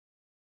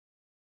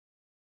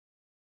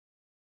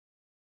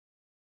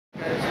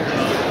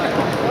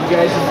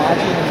guys are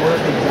matching the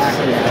work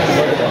exactly.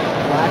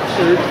 Black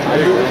shirt,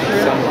 blue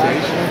shirt, black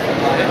shirt,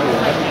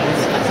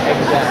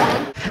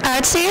 exactly.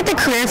 Today at the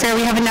career fair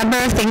we have a number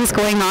of things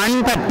going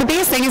on, but the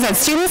biggest thing is that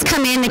students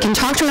come in, they can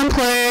talk to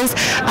employers,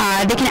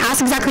 they can ask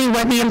exactly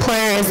what the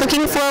employer is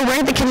looking for,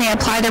 where can they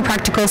apply their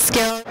practical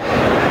skills.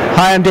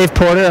 Hi, I'm Dave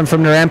Porter. I'm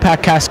from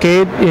Narampac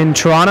Cascade in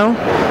Toronto.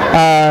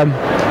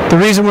 The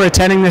reason we're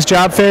attending this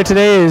job fair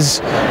today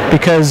is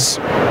because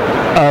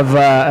of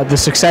the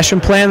succession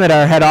plan that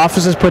our head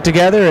office has put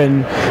together,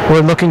 and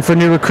we're looking for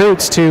new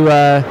recruits to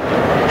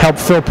help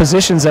fill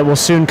positions that will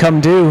soon come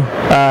due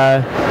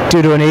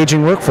to an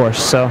aging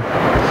workforce. So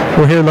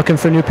we're here looking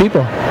for new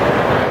people.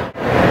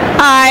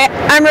 Hi,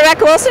 I'm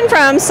Rebecca Wilson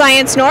from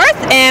Science North,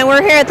 and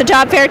we're here at the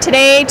job fair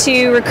today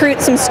to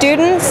recruit some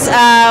students.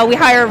 We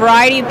hire a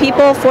variety of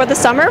people for the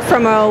summer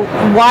from a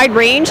wide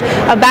range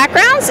of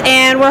backgrounds,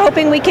 and we're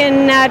hoping we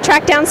can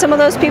track down some of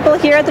those people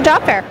here at the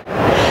job fair.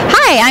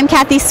 Hi, I'm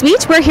Kathy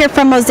Sweet. We're here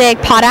from Mosaic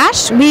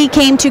Potash. We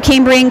came to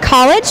Cambrian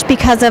College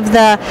because of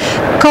the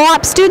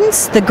co-op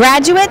students, the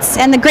graduates,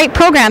 and the great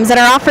programs that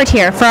are offered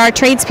here for our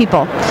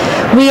tradespeople.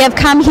 We have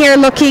come here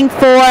looking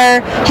for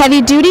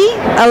heavy-duty,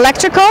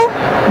 electrical,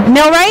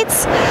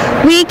 millwrights.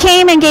 We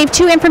came and gave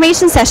 2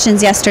 information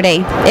sessions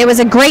yesterday. It was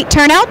a great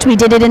turnout. We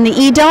did it in the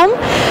E-Dome.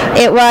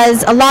 It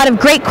was a lot of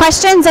great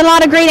questions, a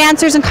lot of great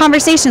answers and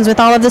conversations with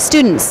all of the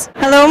students.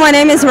 Hello, my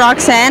name is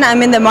Roxanne.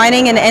 I'm in the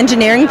mining and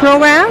engineering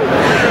program.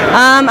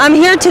 I'm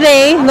here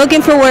today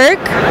looking for work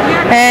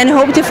and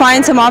hope to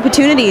find some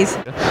opportunities.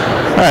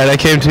 Alright, I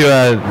came to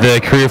the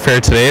career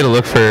fair today to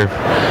look for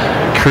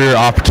career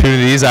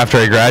opportunities after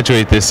I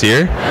graduate this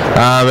year.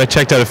 I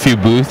checked out a few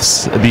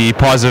booths, the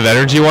Positive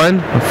Energy one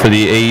for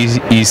the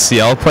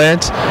AECL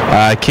plant,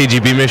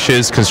 KG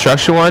Mish's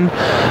construction one,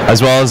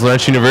 as well as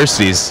Lawrence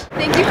University's.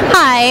 Thank you.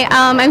 Hi,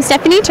 I'm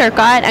Stephanie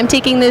Turcott. I'm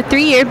taking the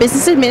 3-year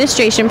business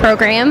administration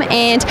program,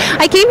 and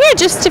I came here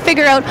just to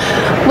figure out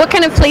what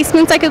kind of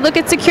placements I could look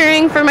at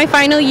securing for my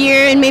final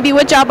year and maybe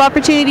what job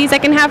opportunities I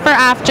can have for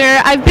after.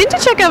 I've been to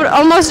check out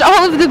almost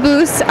all of the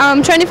booths,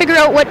 trying to figure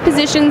out what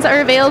positions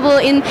are available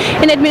in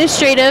an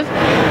administrative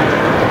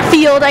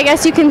field, I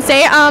guess you can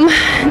say.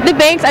 The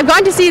banks, I've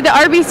gone to see the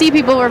RBC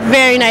people were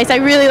very nice. I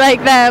really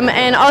like them,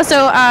 and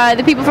also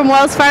the people from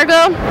Wells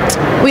Fargo,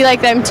 we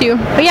like them too.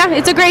 But yeah,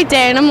 it's a great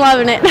day and I'm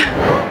loving it.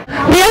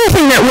 The other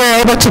thing that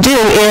we're able to do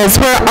is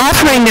we're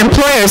offering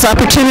employers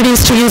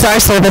opportunities to use our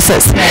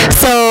services.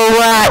 So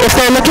if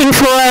they're looking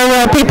for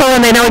people and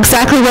they know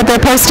exactly what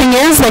their posting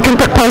is, they can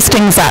put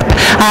postings up.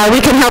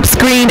 We can help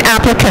screen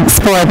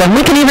applicants for them.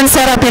 We can even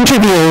set up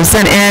interviews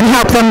and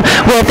help them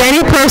with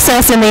any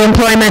process in the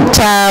employment,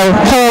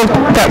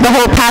 the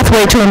whole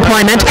pathway to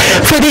employment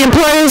for the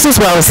employers as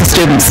well as the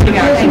students.